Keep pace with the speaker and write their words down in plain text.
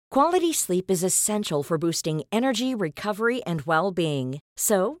Quality sleep is essential for boosting energy, recovery, and well-being.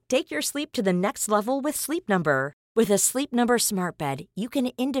 So, take your sleep to the next level with Sleep Number. With a Sleep Number smart bed, you can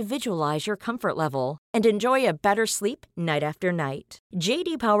individualize your comfort level and enjoy a better sleep night after night.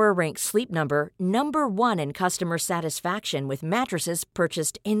 J.D. Power ranks Sleep Number number one in customer satisfaction with mattresses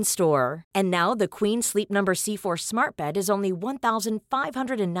purchased in-store. And now the Queen Sleep Number C4 smart bed is only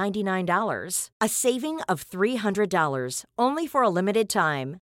 $1,599, a saving of $300, only for a limited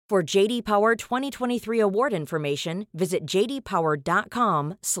time. For J.D. Power 2023 award information, visit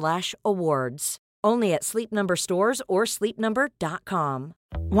jdpower.com/awards. Only at Sleep Number stores or sleepnumber.com.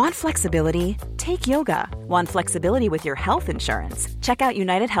 Want flexibility? Take yoga. Want flexibility with your health insurance? Check out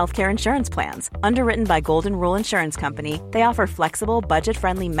United Healthcare Insurance Plans. Underwritten by Golden Rule Insurance Company, they offer flexible,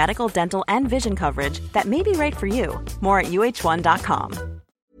 budget-friendly medical, dental, and vision coverage that may be right for you. More at uh1.com.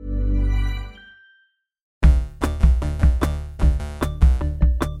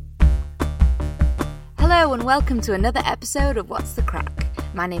 Hello and welcome to another episode of What's the Crack?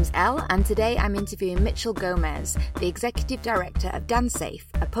 My name's Elle, and today I'm interviewing Mitchell Gomez, the Executive Director of DanceSafe,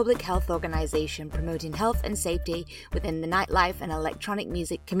 a public health organisation promoting health and safety within the nightlife and electronic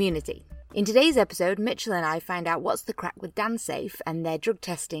music community. In today's episode, Mitchell and I find out what's the crack with DanceSafe and their drug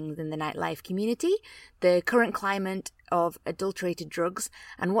testing in the nightlife community, the current climate of adulterated drugs,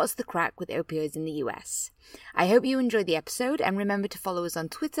 and what's the crack with opioids in the US. I hope you enjoyed the episode, and remember to follow us on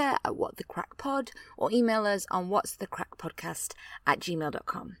Twitter at WhatTheCrackPod or email us on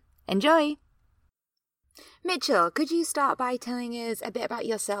whatsthecrackpodcast@gmail.com. Enjoy! Mitchell, could you start by telling us a bit about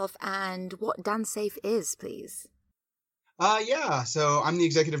yourself and what DanceSafe is, please? So I'm the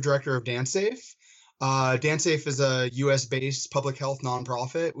executive director of DanceSafe. DanceSafe is a US-based public health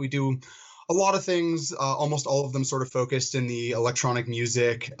nonprofit. We do a lot of things, almost all of them sort of focused in the electronic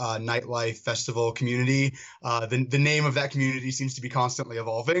music, nightlife, festival community. The name of that community seems to be constantly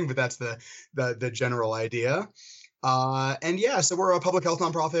evolving, but that's the general idea. So we're a public health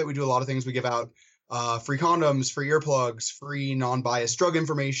nonprofit. We do a lot of things. We give out free condoms, free earplugs, free non-biased drug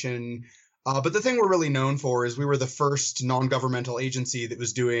information. But the thing we're really known for is we were the first non-governmental agency that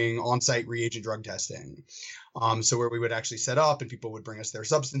was doing on-site reagent drug testing. So where we would actually set up and people would bring us their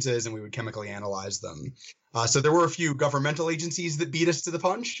substances and we would chemically analyze them. So there were a few governmental agencies that beat us to the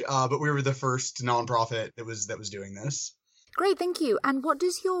punch, but we were the first nonprofit that was doing this. Great, thank you. And what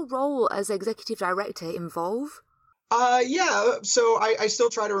does your role as executive director involve? So I still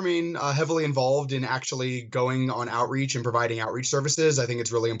try to remain heavily involved in actually going on outreach and providing outreach services. I think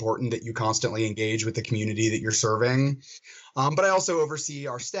it's really important that you constantly engage with the community that you're serving. But I also oversee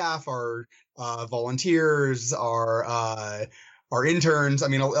our staff, our volunteers, our interns. I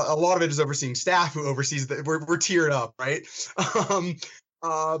mean, a lot of it is overseeing staff who oversees we're tiered up, right?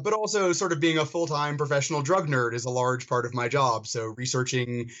 But also sort of being a full-time professional drug nerd is a large part of my job. So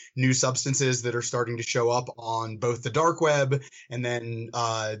researching new substances that are starting to show up on both the dark web, and then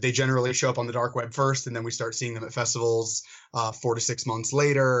they generally show up on the dark web first, and then we start seeing them at festivals 4 to 6 months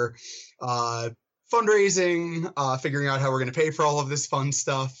later. Fundraising, figuring out how we're going to pay for all of this fun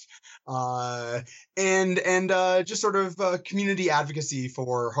stuff. And just sort of community advocacy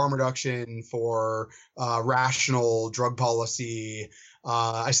for harm reduction, for rational drug policy.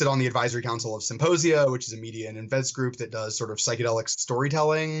 I sit on the advisory council of Symposia, which is a media and events group that does sort of psychedelic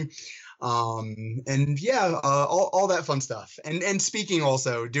storytelling. All that fun stuff. And speaking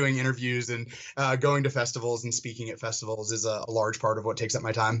also, doing interviews and going to festivals and speaking at festivals is a large part of what takes up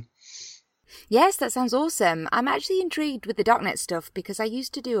my time. Yes, that sounds awesome. I'm actually intrigued with the darknet stuff because I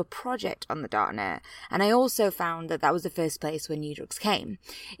used to do a project on the darknet, and I also found that was the first place where new drugs came.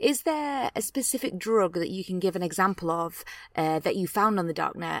 Is there a specific drug that you can give an example of that you found on the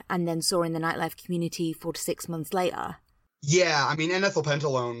darknet and then saw in the nightlife community 4 to 6 months later? Yeah, I mean,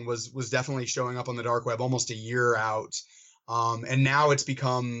 N-ethylpentalone was definitely showing up on the dark web almost a year out. And now it's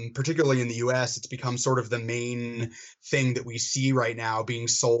become, particularly in the US, it's become sort of the main thing that we see right now being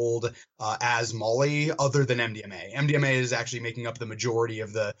sold as Molly, other than MDMA. MDMA is actually making up the majority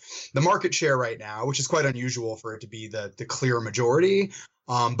of the market share right now, which is quite unusual for it to be the clear majority.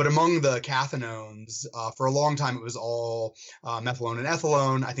 But among the cathinones, for a long time, it was all methylone and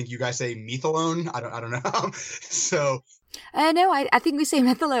ethylone. I think you guys say methylone. I don't know. So. No, I think we say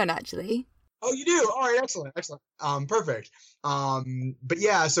methylone, actually. Oh, you do? All right, excellent. Perfect. But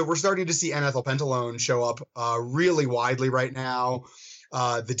yeah, so we're starting to see N-ethylpentalone show up really widely right now.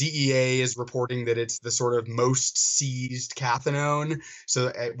 The DEA is reporting that it's the sort of most seized cathinone.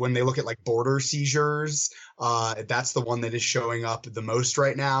 So when they look at like border seizures, that's the one that is showing up the most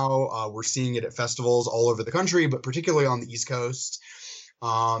right now. We're seeing it at festivals all over the country, but particularly on the East Coast.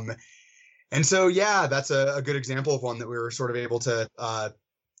 And so, yeah, that's a good example of one that we were sort of able to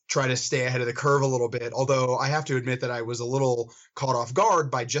try to stay ahead of the curve a little bit. Although I have to admit that I was a little caught off guard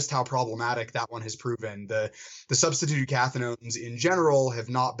by just how problematic that one has proven. The substituted cathinones in general have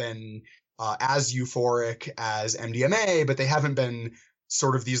not been as euphoric as MDMA, but they haven't been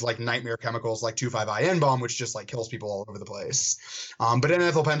sort of these like nightmare chemicals like 2,5-IN-bomb, which just like kills people all over the place. But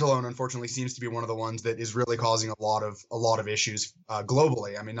N-ethylpentylone unfortunately seems to be one of the ones that is really causing a lot of issues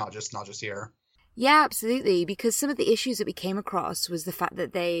globally. I mean, not just here. Yeah, absolutely. Because some of the issues that we came across was the fact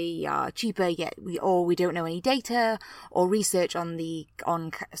that they are cheaper, yet we don't know any data or research on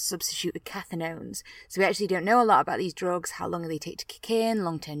substituted cathinones. So we actually don't know a lot about these drugs, how long they take to kick in,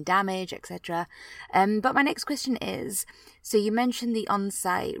 long-term damage, etc. But my next question is, so you mentioned the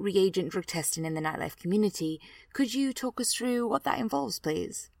on-site reagent drug testing in the nightlife community. Could you talk us through what that involves,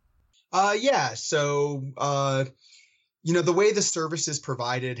 please? Yeah. So, the way the service is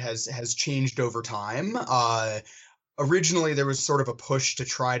provided has changed over time. Originally, there was sort of a push to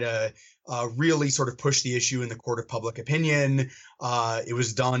try to really sort of push the issue in the court of public opinion. It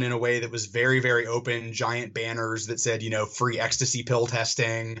was done in a way that was very, very open, giant banners that said, free ecstasy pill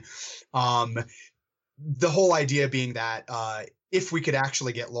testing. The whole idea being that if we could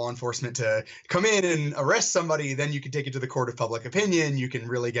actually get law enforcement to come in and arrest somebody, then you could take it to the court of public opinion. You can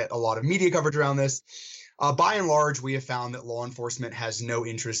really get a lot of media coverage around this. By and large, we have found that law enforcement has no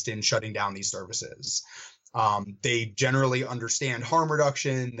interest in shutting down these services. They generally understand harm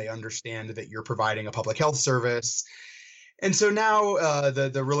reduction. They understand that you're providing a public health service. And so now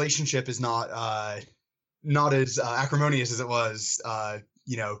the relationship is not as acrimonious as it was,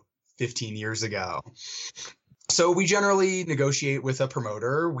 15 years ago. So we generally negotiate with a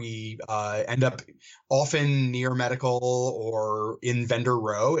promoter. We end up often near medical or in vendor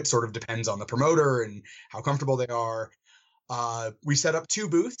row. It sort of depends on the promoter and how comfortable they are. We set up 2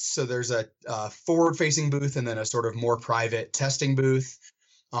 booths. So there's a forward-facing booth and then a sort of more private testing booth.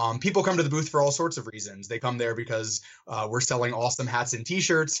 People come to the booth for all sorts of reasons. They come there because we're selling awesome hats and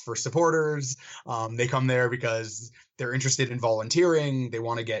t-shirts for supporters. They come there because they're interested in volunteering. They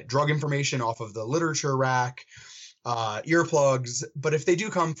want to get drug information off of the literature rack, earplugs. But if they do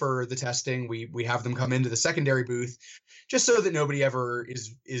come for the testing, we have them come into the secondary booth just so that nobody ever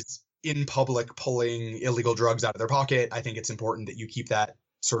is in public pulling illegal drugs out of their pocket. I think it's important that you keep that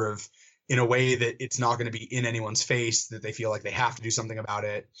sort of in a way that it's not going to be in anyone's face, that they feel like they have to do something about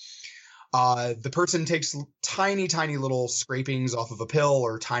it. The person takes tiny, tiny little scrapings off of a pill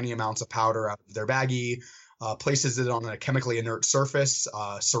or tiny amounts of powder out of their baggie, places it on a chemically inert surface.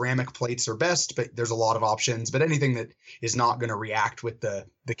 Ceramic plates are best, but there's a lot of options. But anything that is not going to react with the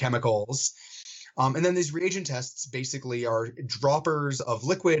chemicals. And then these reagent tests basically are droppers of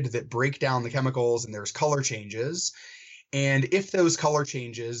liquid that break down the chemicals, and there's color changes. And if those color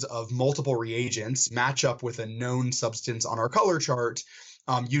changes of multiple reagents match up with a known substance on our color chart,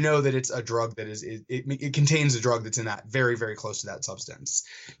 that it's a drug that it contains a drug that's in that very, very close to that substance.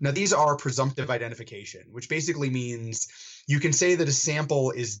 Now, these are presumptive identification, which basically means you can say that a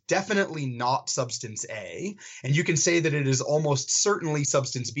sample is definitely not substance A, and you can say that it is almost certainly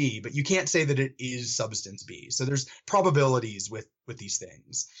substance B, but you can't say that it is substance B. So there's probabilities with these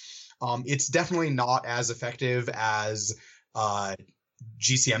things. It's definitely not as effective as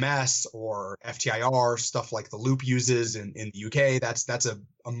GCMS or FTIR, stuff like the Loop uses in the UK. That's a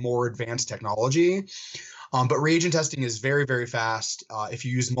more advanced technology. But reagent testing is very, very fast. If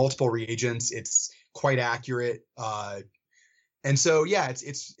you use multiple reagents, it's quite accurate. And so, yeah,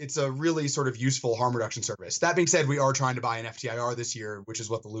 it's a really sort of useful harm reduction service. That being said, we are trying to buy an FTIR this year, which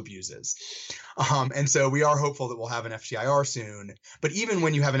is what the Loop uses. And so we are hopeful that we'll have an FTIR soon. But even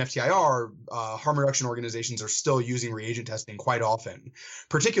when you have an FTIR, harm reduction organizations are still using reagent testing quite often,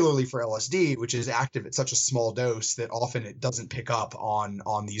 particularly for LSD, which is active at such a small dose that often it doesn't pick up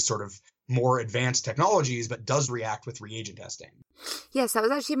on these sort of more advanced technologies, but does react with reagent testing. Yes, that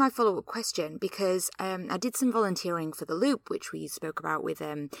was actually my follow-up question, because I did some volunteering for the Loop, which we spoke about with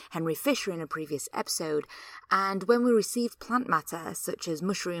Henry Fisher in a previous episode. And when we received plant matter, such as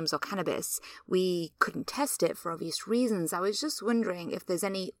mushrooms or cannabis, we couldn't test it for obvious reasons. I was just wondering if there's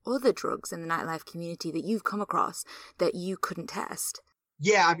any other drugs in the nightlife community that you've come across that you couldn't test.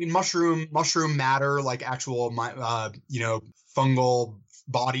 Yeah, I mean, mushroom matter, like actual, fungal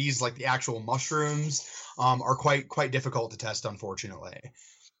bodies, like the actual mushrooms, are quite difficult to test, unfortunately.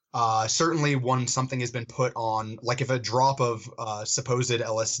 Certainly when something has been put on, like if a drop of supposed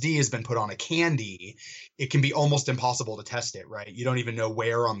LSD has been put on a candy, it can be almost impossible to test it, right? You don't even know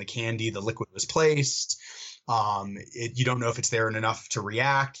where on the candy the liquid was placed. You don't know if it's there enough to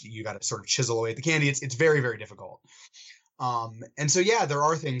react. You got to sort of chisel away at the candy. It's very, very difficult. And so, yeah, there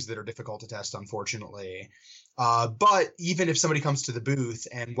are things that are difficult to test, unfortunately. But even if somebody comes to the booth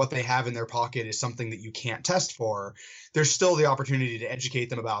and what they have in their pocket is something that you can't test for, there's still the opportunity to educate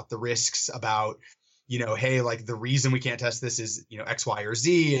them about the risks, about, hey, like the reason we can't test this is, X, Y, or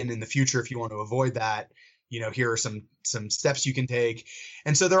Z. And in the future, if you want to avoid that, here are some steps you can take.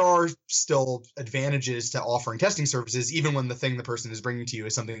 And so there are still advantages to offering testing services, even when the thing the person is bringing to you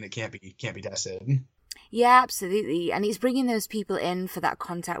is something that can't be tested. Yeah, absolutely. And it's bringing those people in for that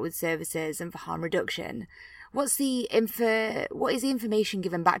contact with services and for harm reduction. What is the information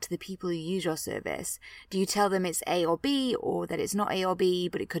given back to the people who use your service? Do you tell them it's A or B, or that it's not A or B,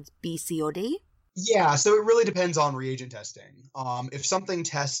 but it could be C or D? Yeah, so it really depends on reagent testing. If something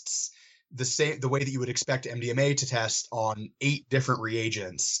tests the way that you would expect MDMA to test on 8 different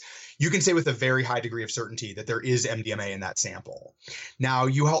reagents, you can say with a very high degree of certainty that there is MDMA in that sample. Now,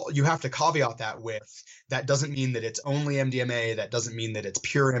 you have to caveat that with, that doesn't mean that it's only MDMA, that doesn't mean that it's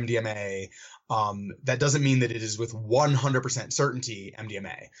pure MDMA, that doesn't mean that it is with 100% certainty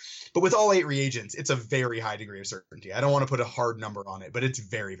MDMA. But with all 8 reagents, it's a very high degree of certainty. I don't want to put a hard number on it, but it's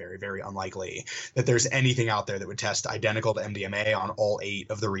very, very, very unlikely that there's anything out there that would test identical to MDMA on all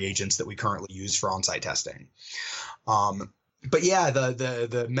 8 of the reagents that we currently use for on-site testing. But yeah,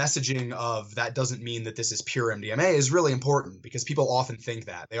 the messaging of that doesn't mean that this is pure MDMA is really important, because people often think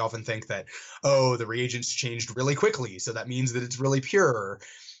that. They often think that, oh, the reagents changed really quickly, so that means that it's really pure.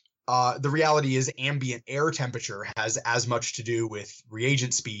 The reality is ambient air temperature has as much to do with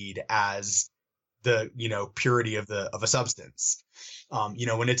reagent speed as the, purity of a substance.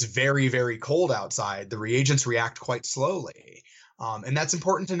 When it's very, very cold outside, the reagents react quite slowly. And that's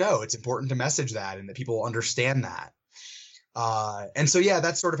important to know. It's important to message that and that people understand that. And so, yeah,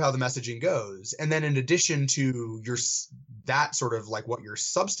 that's sort of how the messaging goes. And then in addition to that sort of like what your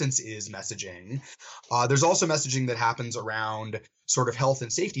substance is messaging, there's also messaging that happens around sort of health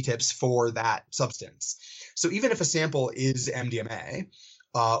and safety tips for that substance. So even if a sample is MDMA,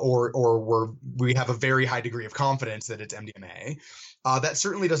 or we have a very high degree of confidence that it's MDMA, that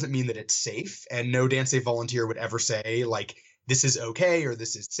certainly doesn't mean that it's safe. And no DanceSafe volunteer would ever say like, this is okay or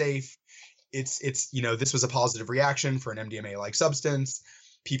this is safe. It's this was a positive reaction for an MDMA-like substance.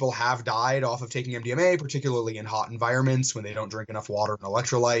 People have died off of taking MDMA, particularly in hot environments when they don't drink enough water and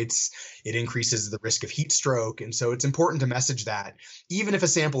electrolytes. It increases the risk of heat stroke. And so it's important to message that even if a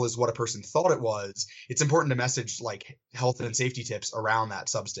sample is what a person thought it was, it's important to message like health and safety tips around that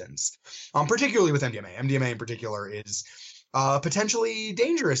substance, particularly with MDMA. MDMA in particular is potentially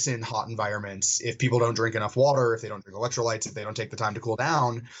dangerous in hot environments if people don't drink enough water, if they don't drink electrolytes, if they don't take the time to cool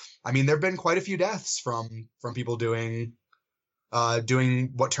down. I mean, there have been quite a few deaths from people doing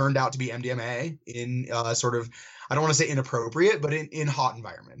what turned out to be MDMA in sort of, I don't want to say inappropriate, but in hot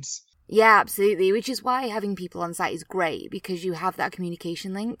environments. Yeah, absolutely, which is why having people on site is great, because you have that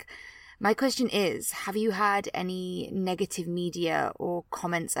communication link. My question is, have you had any negative media or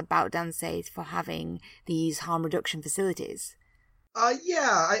comments about DanceSafe for having these harm reduction facilities?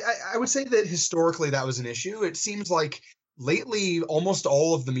 Yeah, I would say that historically that was an issue. It seems like lately, almost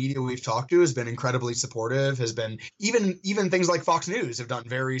all of the media we've talked to has been incredibly supportive, has been even things like Fox News have done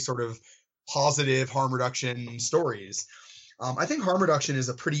very sort of positive harm reduction stories. I think harm reduction is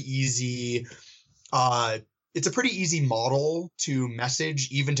a pretty easy model to message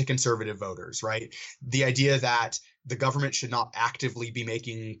even to conservative voters, right? The idea that the government should not actively be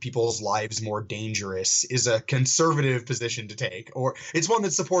making people's lives more dangerous is a conservative position to take, or it's one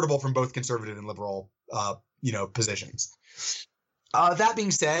that's supportable from both conservative and liberal, positions. That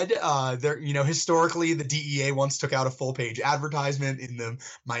being said, historically, the DEA once took out a full-page advertisement in the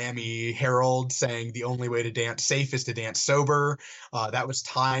Miami Herald saying the only way to dance safe is to dance sober. That was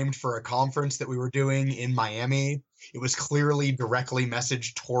timed for a conference that we were doing in Miami. It was clearly directly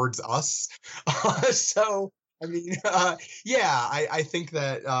messaged towards us. So, I mean, I think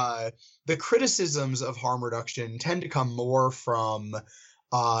that the criticisms of harm reduction tend to come more from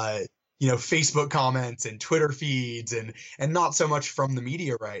Facebook comments and Twitter feeds and not so much from the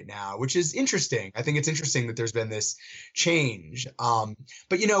media right now, which is interesting. I think it's interesting that there's been this change.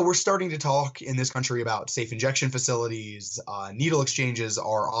 But we're starting to talk in this country about safe injection facilities. Needle exchanges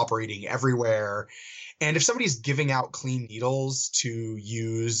are operating everywhere. And if somebody's giving out clean needles to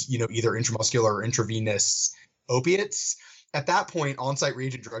use, either intramuscular or intravenous opiates, at that point, on-site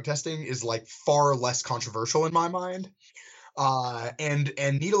reagent drug testing is like far less controversial in my mind.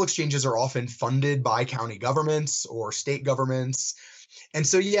 And needle exchanges are often funded by county governments or state governments. And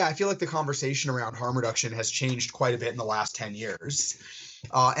so, yeah, I feel like the conversation around harm reduction has changed quite a bit in the last 10 years.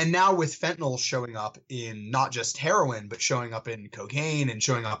 And now with fentanyl showing up in not just heroin, but showing up in cocaine and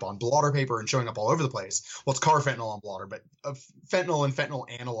showing up on blotter paper and showing up all over the place. Well, it's carfentanil on blotter, but fentanyl and fentanyl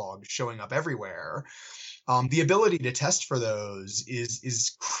analogs showing up everywhere. the ability to test for those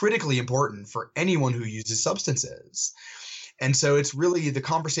is critically important for anyone who uses substances. And so it's really, the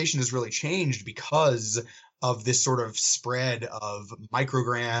conversation has really changed because of this sort of spread of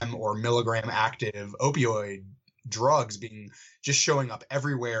microgram or milligram active opioid drugs being just showing up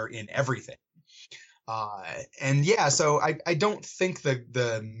everywhere in everything. And yeah, so I don't think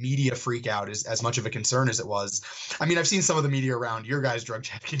the media freak out is as much of a concern as it was. I mean, I've seen some of the media around your guys' drug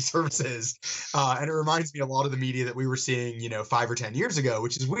checking services, and it reminds me a lot of the media that we were seeing, 5 or 10 years ago,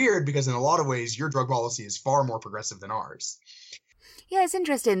 which is weird because in a lot of ways, your drug policy is far more progressive than ours. Yeah, it's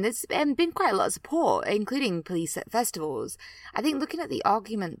interesting. There's been quite a lot of support, including police at festivals. I think looking at the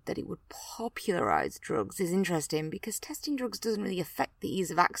argument that it would popularise drugs is interesting because testing drugs doesn't really affect the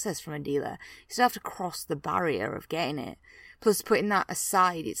ease of access from a dealer. You still have to cross the barrier of getting it. Plus, putting that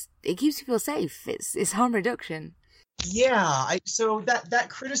aside, it keeps people safe. It's harm reduction. Yeah, so that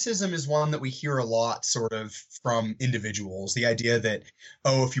criticism is one that we hear a lot sort of from individuals. The idea that,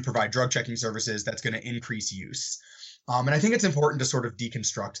 if you provide drug checking services, that's going to increase use. And I think it's important to sort of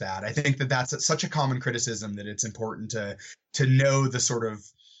deconstruct that. I think that that's such a common criticism that it's important to know the sort of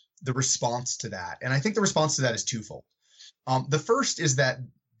the response to that. And I think the response to that is twofold. The first is that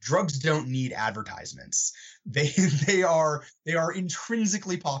drugs don't need advertisements. They are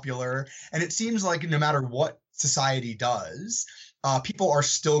intrinsically popular, and it seems like no matter what society does, people are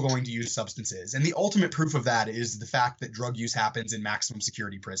still going to use substances. And the ultimate proof of that is the fact that drug use happens in maximum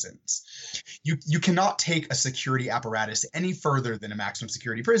security prisons. You cannot take a security apparatus any further than a maximum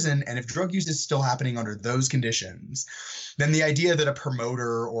security prison. And if drug use is still happening under those conditions, then the idea that a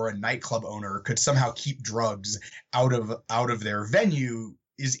promoter or a nightclub owner could somehow keep drugs out of their venue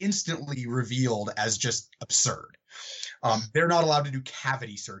is instantly revealed as just absurd. They're not allowed to do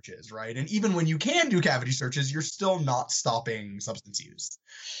cavity searches, right? And even when you can do cavity searches, you're still not stopping substance use.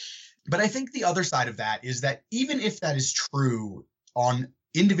 But I think the other side of that is that even if that is true on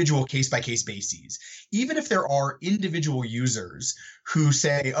individual case-by-case bases, even if there are individual users who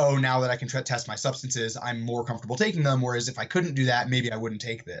say, now that I can test my substances, I'm more comfortable taking them, whereas if I couldn't do that, maybe I wouldn't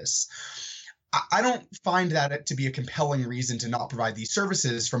take this. I don't find that to be a compelling reason to not provide these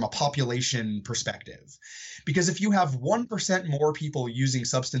services from a population perspective. Because if you have 1% more people using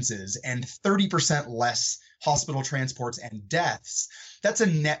substances and 30% less hospital transports and deaths, that's a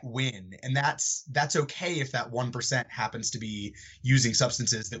net win. And that's okay if that 1% happens to be using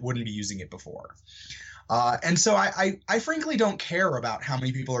substances that wouldn't be using it before. And so I frankly don't care about how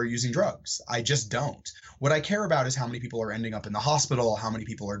many people are using drugs. I just don't. What I care about is how many people are ending up in the hospital, how many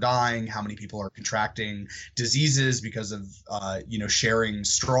people are dying, how many people are contracting diseases because of, sharing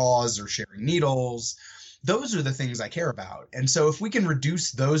straws or sharing needles. Those are the things I care about. And so if we can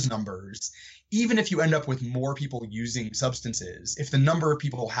reduce those numbers, even if you end up with more people using substances, if the number of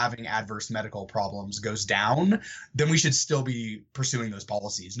people having adverse medical problems goes down, then we should still be pursuing those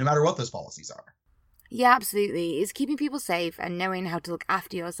policies, no matter what those policies are. Yeah, absolutely. It's keeping people safe and knowing how to look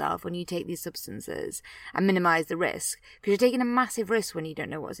after yourself when you take these substances and minimise the risk. Because you're taking a massive risk when you don't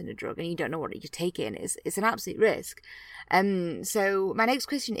know what's in a drug and you don't know what you're taking. It's an absolute risk. So my next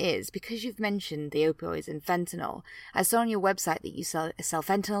question is, because you've mentioned the opioids and fentanyl, I saw on your website that you sell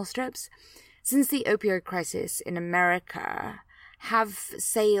fentanyl strips. Since the opioid crisis in America, have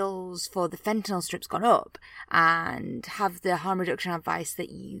sales for the fentanyl strips gone up, and have the harm reduction advice that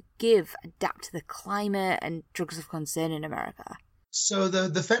you give adapt to the climate and drugs of concern in America? So the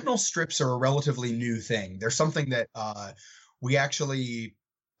fentanyl strips are a relatively new thing. They're something that we actually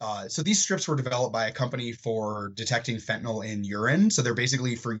so these strips were developed by a company for detecting fentanyl in urine. So they're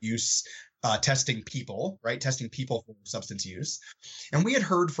basically for use testing people, right? Testing people for substance use. And we had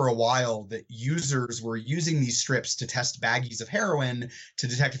heard for a while that users were using these strips to test baggies of heroin to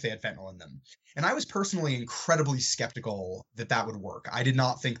detect if they had fentanyl in them. And I was personally incredibly skeptical that would work. I did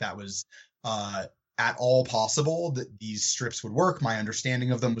not think that was at all possible that these strips would work. My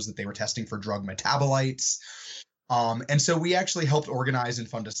understanding of them was that they were testing for drug metabolites. And so we actually helped organize and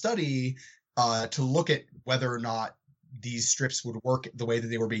fund a study to look at whether or not these strips would work the way that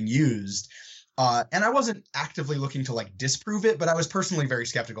they were being used. And I wasn't actively looking to disprove it, but I was personally very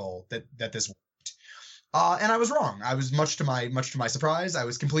skeptical that this worked. And I was wrong. I was much to my surprise, I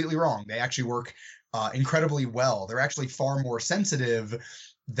was completely wrong. They actually work incredibly well. They're actually far more sensitive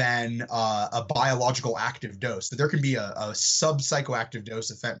than a biological active dose. So there can be a sub-psychoactive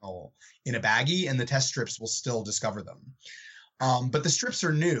dose of fentanyl in a baggie, and the test strips will still discover them. But the strips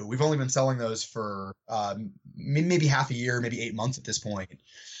are new. We've only been selling those for maybe half a year, maybe 8 months at this point.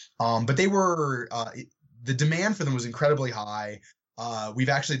 But they were the demand for them was incredibly high. We've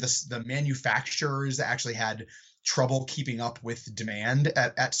actually the manufacturers actually had trouble keeping up with demand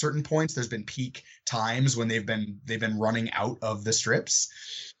at certain points. There's been peak times when they've been running out of the strips.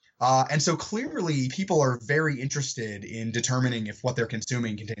 And so clearly people are very interested in determining if what they're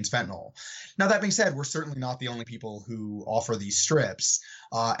consuming contains fentanyl. Now, that being said, we're certainly not the only people who offer these strips.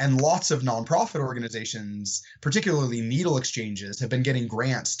 And lots of nonprofit organizations, particularly needle exchanges, have been getting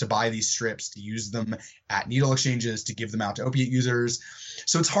grants to buy these strips, to use them at needle exchanges, to give them out to opiate users.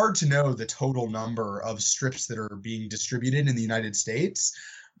 So it's hard to know the total number of strips that are being distributed in the United States,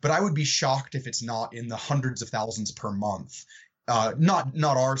 but I would be shocked if it's not in the hundreds of thousands per month. Not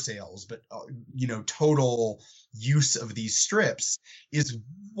our sales, but total use of these strips is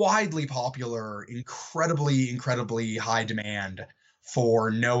widely popular, incredibly high demand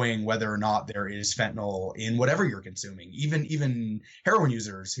for knowing whether or not there is fentanyl in whatever you're consuming. Even heroin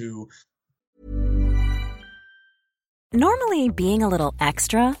users who. Normally, being a little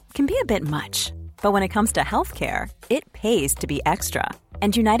extra can be a bit much, but when it comes to healthcare, it pays to be extra.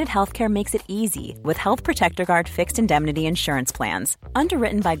 And United Healthcare makes it easy with Health Protector Guard fixed indemnity insurance plans.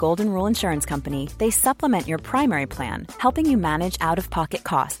 Underwritten by Golden Rule Insurance Company, they supplement your primary plan, helping you manage out-of-pocket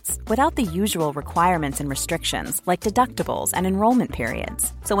costs without the usual requirements and restrictions like deductibles and enrollment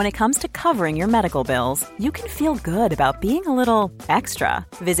periods. So when it comes to covering your medical bills, you can feel good about being a little extra.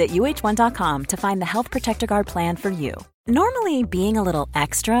 Visit uh1.com to find the Health Protector Guard plan for you. Normally, being a little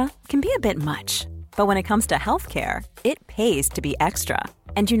extra can be a bit much. But when it comes to healthcare, it pays to be extra.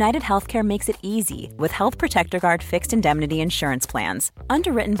 And United Healthcare makes it easy with Health Protector Guard fixed indemnity insurance plans.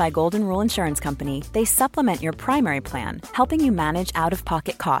 Underwritten by Golden Rule Insurance Company, they supplement your primary plan, helping you manage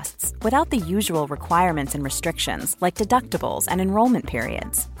out-of-pocket costs without the usual requirements and restrictions like deductibles and enrollment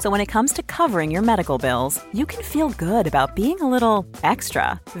periods. So when it comes to covering your medical bills, you can feel good about being a little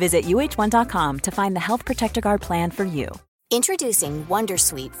extra. Visit uh1.com to find the Health Protector Guard plan for you. Introducing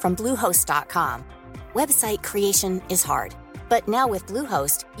Wondersuite from Bluehost.com. Website creation is hard, but now with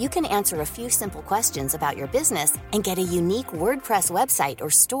Bluehost, you can answer a few simple questions about your business and get a unique WordPress website or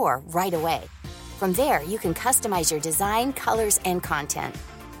store right away. From there, you can customize your design, colors, and content.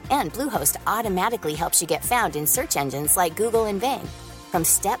 And Bluehost automatically helps you get found in search engines like Google and Bing. From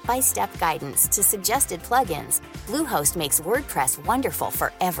step-by-step guidance to suggested plugins, Bluehost makes WordPress wonderful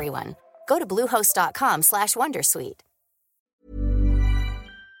for everyone. Go to bluehost.com/wondersuite.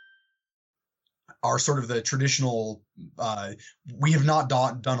 Are sort of the traditional, we have not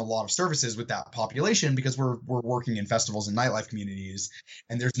done a lot of services with that population because we're working in festivals and nightlife communities,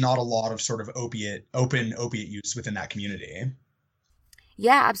 and there's not a lot of sort of open opiate use within that community.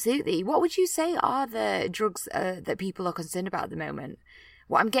 Yeah, absolutely. What would you say are the drugs that people are concerned about at the moment?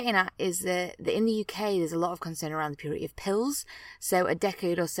 What I'm getting at is that in the UK, there's a lot of concern around the purity of pills. So a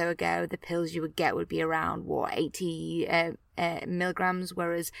decade or so ago, the pills you would get would be around, 80 milligrams,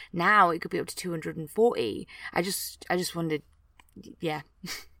 whereas now it could be up to 240. I just wondered, yeah.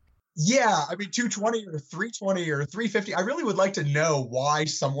 Yeah, I mean, 220 or 320 or 350. I really would like to know why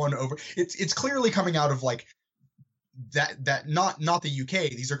someone it's clearly coming out of like that not the UK.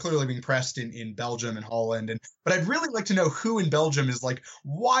 These are clearly being pressed in Belgium and Holland, but I'd really like to know who in Belgium is like,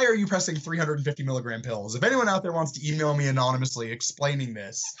 why are you pressing 350 milligram pills? If anyone out there wants to email me anonymously explaining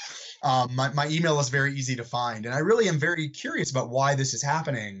this, my email is very easy to find, and I really am very curious about why this is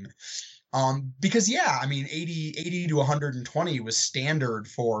happening. Because yeah, I mean, 80 to 120 was standard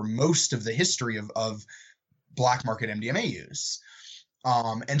for most of the history of black market MDMA use.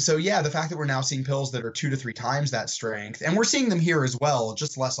 And so, yeah, the fact that we're now seeing pills that are 2 to 3 times that strength, and we're seeing them here as well,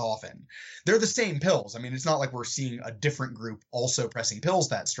 just less often. They're the same pills. I mean, it's not like we're seeing a different group also pressing pills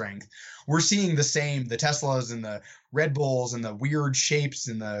that strength. We're seeing the Teslas and the Red Bulls and the weird shapes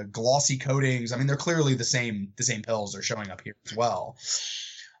and the glossy coatings. I mean, they're clearly the same pills are showing up here as well.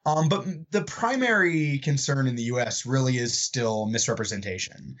 But the primary concern in the U.S. really is still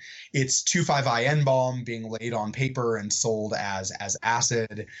misrepresentation. It's 2,5-IN-bomb being laid on paper and sold as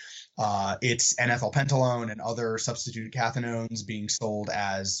acid. It's N-ethylpentalone and other substitute cathinones being sold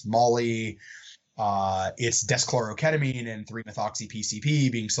as Molly. It's deschloroketamine and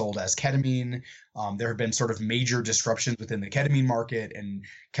 3-methoxy-PCP being sold as ketamine. There have been sort of major disruptions within the ketamine market, and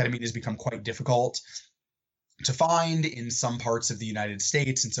ketamine has become quite difficult to find in some parts of the United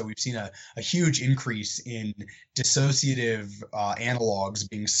States. And so we've seen a huge increase in dissociative analogs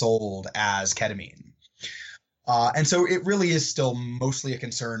being sold as ketamine. And so it really is still mostly a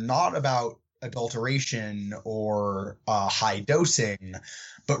concern, not about adulteration or high dosing,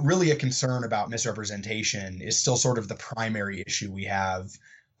 but really a concern about misrepresentation is still sort of the primary issue we have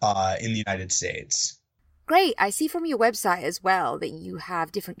in the United States. Great. I see from your website as well that you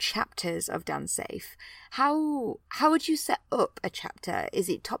have different chapters of DanceSafe. How would you set up a chapter? Is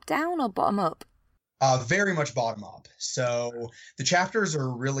it top down or bottom up? Very much bottom up. So the chapters are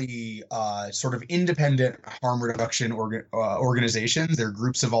really sort of independent harm reduction organizations. They're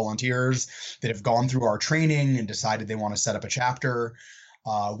groups of volunteers that have gone through our training and decided they want to set up a chapter.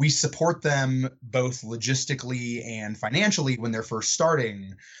 We support them both logistically and financially when they're first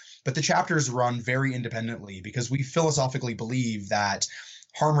starting, but the chapters run very independently because we philosophically believe that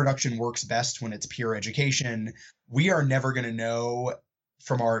harm reduction works best when it's peer education. We are never going to know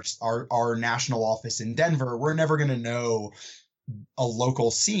from our national office in Denver, we're never going to know a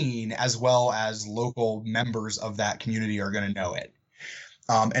local scene as well as local members of that community are going to know it.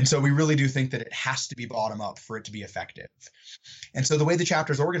 And so we really do think that it has to be bottom up for it to be effective. And so the way the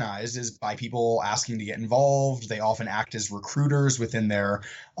chapter is organized is by people asking to get involved. They often act as recruiters within their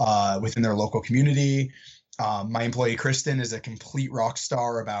local community. My employee, Kristen, is a complete rock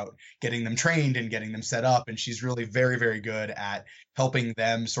star about getting them trained and getting them set up. And she's really very, very good at helping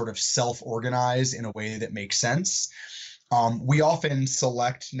them sort of self-organize in a way that makes sense. We often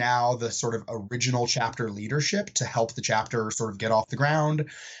select now the sort of original chapter leadership to help the chapter sort of get off the ground.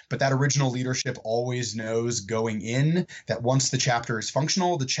 But that original leadership always knows going in that once the chapter is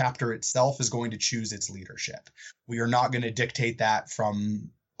functional, the chapter itself is going to choose its leadership. We are not going to dictate that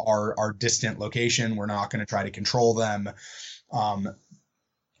from our distant location. We're not going to try to control them.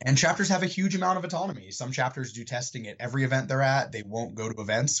 And chapters have a huge amount of autonomy. Some chapters do testing at every event they're at. They won't go to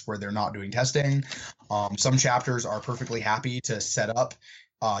events where they're not doing testing. Some chapters are perfectly happy to set up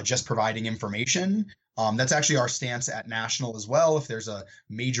just providing information. That's actually our stance at National as well. If there's a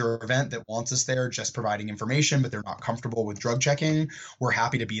major event that wants us there just providing information, but they're not comfortable with drug checking, we're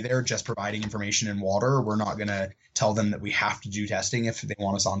happy to be there just providing information and water. We're not going to tell them that we have to do testing if they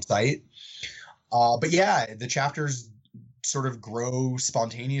want us on site. But yeah, the chapters sort of grow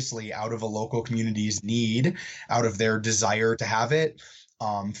spontaneously out of a local community's need, out of their desire to have it,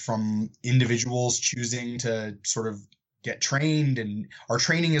 from individuals choosing to sort of get trained. And our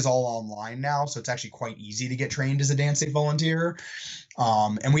training is all online now, so it's actually quite easy to get trained as a DanceSafe volunteer.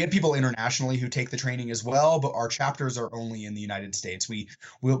 And we have people internationally who take the training as well, but our chapters are only in the United States. We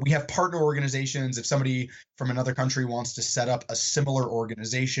have partner organizations. If somebody from another country wants to set up a similar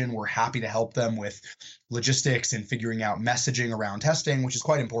organization, we're happy to help them with logistics and figuring out messaging around testing, which is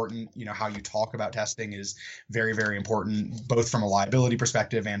quite important. You know, how you talk about testing is very, very important, both from a liability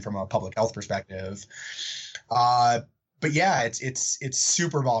perspective and from a public health perspective. But yeah, it's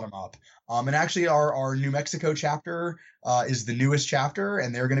super bottom up. And actually our New Mexico chapter is the newest chapter,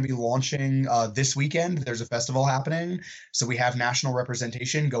 and they're going to be launching this weekend. There's a festival happening. So we have national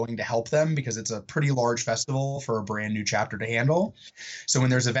representation going to help them because it's a pretty large festival for a brand new chapter to handle. So when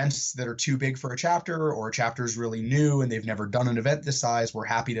there's events that are too big for a chapter, or a chapter is really new and they've never done an event this size, we're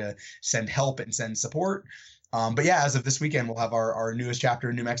happy to send help and send support. But yeah, as of this weekend, we'll have our newest chapter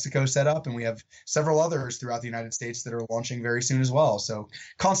in New Mexico set up, and we have several others throughout the United States that are launching very soon as well. So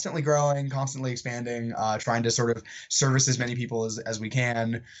constantly growing, constantly expanding, trying to sort of service as many people as we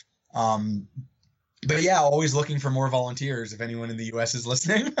can. But yeah, always looking for more volunteers. If anyone in the US is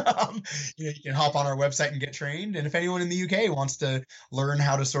listening, you can hop on our website and get trained. And if anyone in the UK wants to learn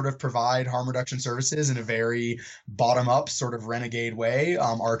how to sort of provide harm reduction services in a very bottom up sort of renegade way,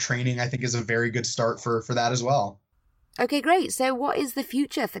 our training, I think, is a very good start for that as well. Okay, great. So what is the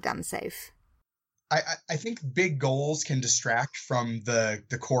future for DanceSafe? I think big goals can distract from the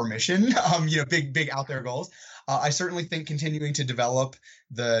core mission, big out there goals. I certainly think continuing to develop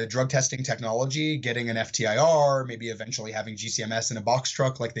the drug testing technology, getting an FTIR, maybe eventually having GCMS in a box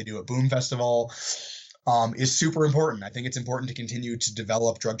truck like they do at Boom Festival, is super important. I think it's important to continue to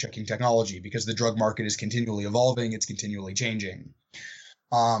develop drug checking technology because the drug market is continually evolving. It's continually changing.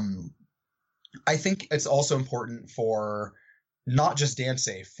 I think it's also important for not just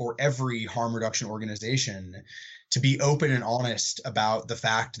DanceSafe, for every harm reduction organization to be open and honest about the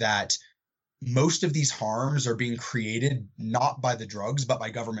fact that most of these harms are being created not by the drugs, but by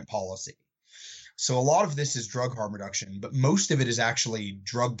government policy. So a lot of this is drug harm reduction, but most of it is actually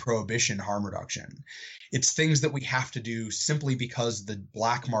drug prohibition harm reduction. It's things that we have to do simply because the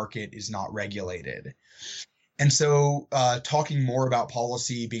black market is not regulated. And so talking more about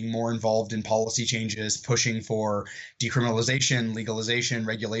policy, being more involved in policy changes, pushing for decriminalization, legalization,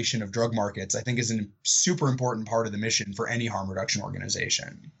 regulation of drug markets, I think is a super important part of the mission for any harm reduction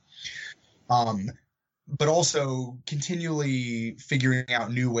organization. But also continually figuring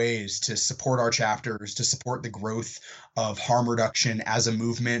out new ways to support our chapters, to support the growth of harm reduction as a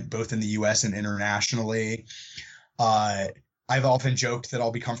movement, both in the US and internationally. I've often joked that I'll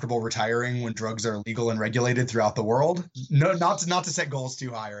be comfortable retiring when drugs are legal and regulated throughout the world. No, not to set goals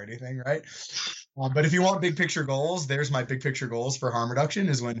too high or anything, right? But if you want big picture goals, there's my big picture goals for harm reduction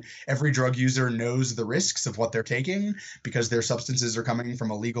is when every drug user knows the risks of what they're taking because their substances are coming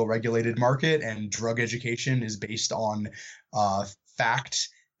from a legal regulated market, and drug education is based on fact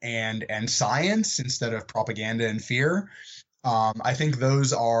and science instead of propaganda and fear. I think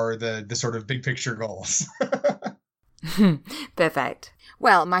those are the sort of big picture goals. Perfect.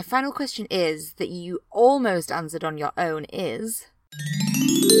 Well, my final question is that you almost answered on your own is...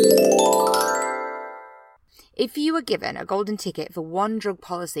 If you were given a golden ticket for one drug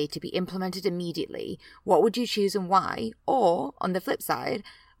policy to be implemented immediately, what would you choose and why? Or, on the flip side,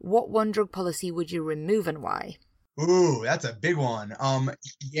 what one drug policy would you remove and why? Ooh, that's a big one.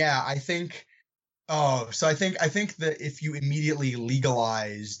 Yeah, I think that if you immediately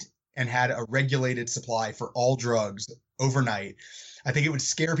legalized and had a regulated supply for all drugs overnight, I think it would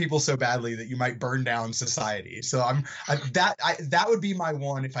scare people so badly that you might burn down society. So that would be my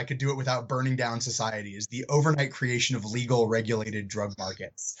one if I could do it without burning down society, is the overnight creation of legal regulated drug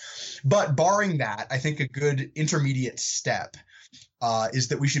markets. But barring that, I think a good intermediate step is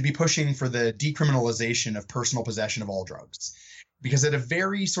that we should be pushing for the decriminalization of personal possession of all drugs. Because at a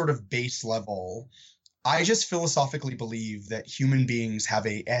very sort of base level, I just philosophically believe that human beings have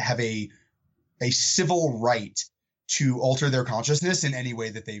a civil right to alter their consciousness in any way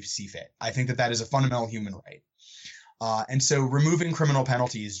that they see fit. I think that is a fundamental human right. And so removing criminal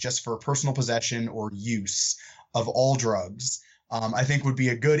penalties just for personal possession or use of all drugs, I think would be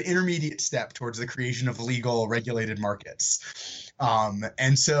a good intermediate step towards the creation of legal regulated markets.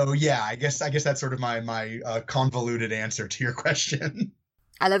 And so, yeah, I guess that's sort of my convoluted answer to your question.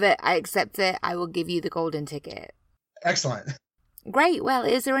 I love it. I accept it. I will give you the golden ticket. Excellent. Great. Well,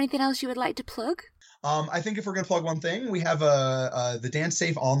 is there anything else you would like to plug? I think if we're going to plug one thing, we have the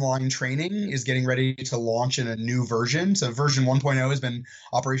DanceSafe online training is getting ready to launch in a new version. So version 1.0 has been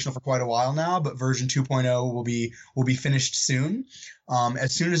operational for quite a while now, but version 2.0 will be finished soon.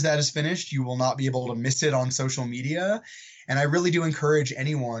 As soon as that is finished, you will not be able to miss it on social media. And I really do encourage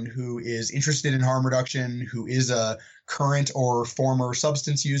anyone who is interested in harm reduction, who is a current or former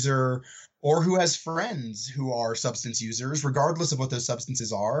substance user, or who has friends who are substance users, regardless of what those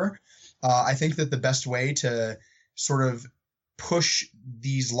substances are. I think that the best way to sort of push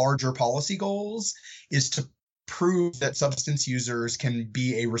these larger policy goals is to prove that substance users can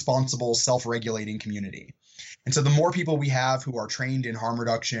be a responsible, self-regulating community. And so the more people we have who are trained in harm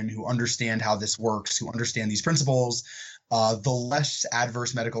reduction, who understand how this works, who understand these principles, the less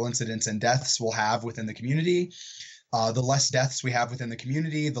adverse medical incidents and deaths we'll have within the community. The less deaths we have within the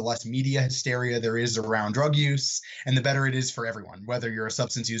community, the less media hysteria there is around drug use, and the better it is for everyone, whether you're a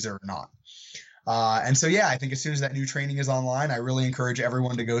substance user or not. And so, yeah, I think as soon as that new training is online, I really encourage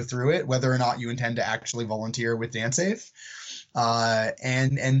everyone to go through it, whether or not you intend to actually volunteer with DanceSafe,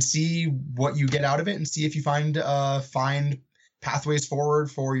 and see what you get out of it, and see if you find pathways forward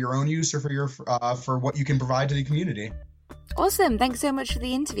for your own use or for what you can provide to the community. Awesome. Thanks so much for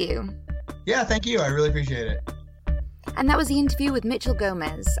the interview. Yeah, thank you. I really appreciate it. And that was the interview with Mitchell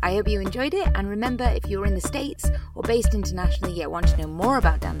Gomez. I hope you enjoyed it, and remember, if you're in the States or based internationally yet want to know more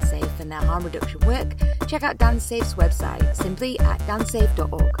about DanceSafe and their harm reduction work, check out DanceSafe's website, simply at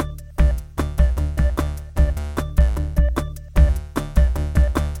dancesafe.org.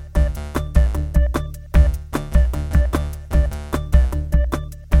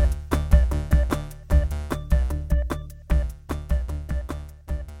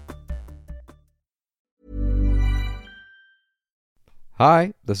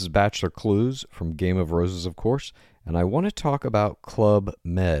 Hi, this is Bachelor Clues from Game of Roses, of course, and I want to talk about Club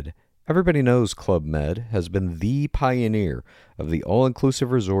Med. Everybody knows Club Med has been the pioneer of the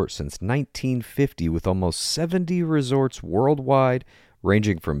all-inclusive resort since 1950, with almost 70 resorts worldwide,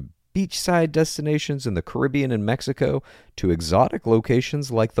 ranging from beachside destinations in the Caribbean and Mexico to exotic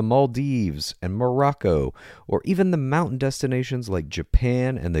locations like the Maldives and Morocco, or even the mountain destinations like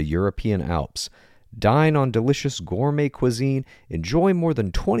Japan and the European Alps. Dine on delicious gourmet cuisine, enjoy more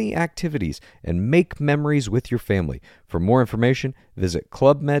than 20 activities, and make memories with your family. For more information, visit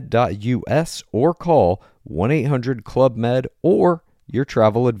clubmed.us or call 1-800-CLUB-MED or your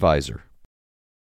travel advisor.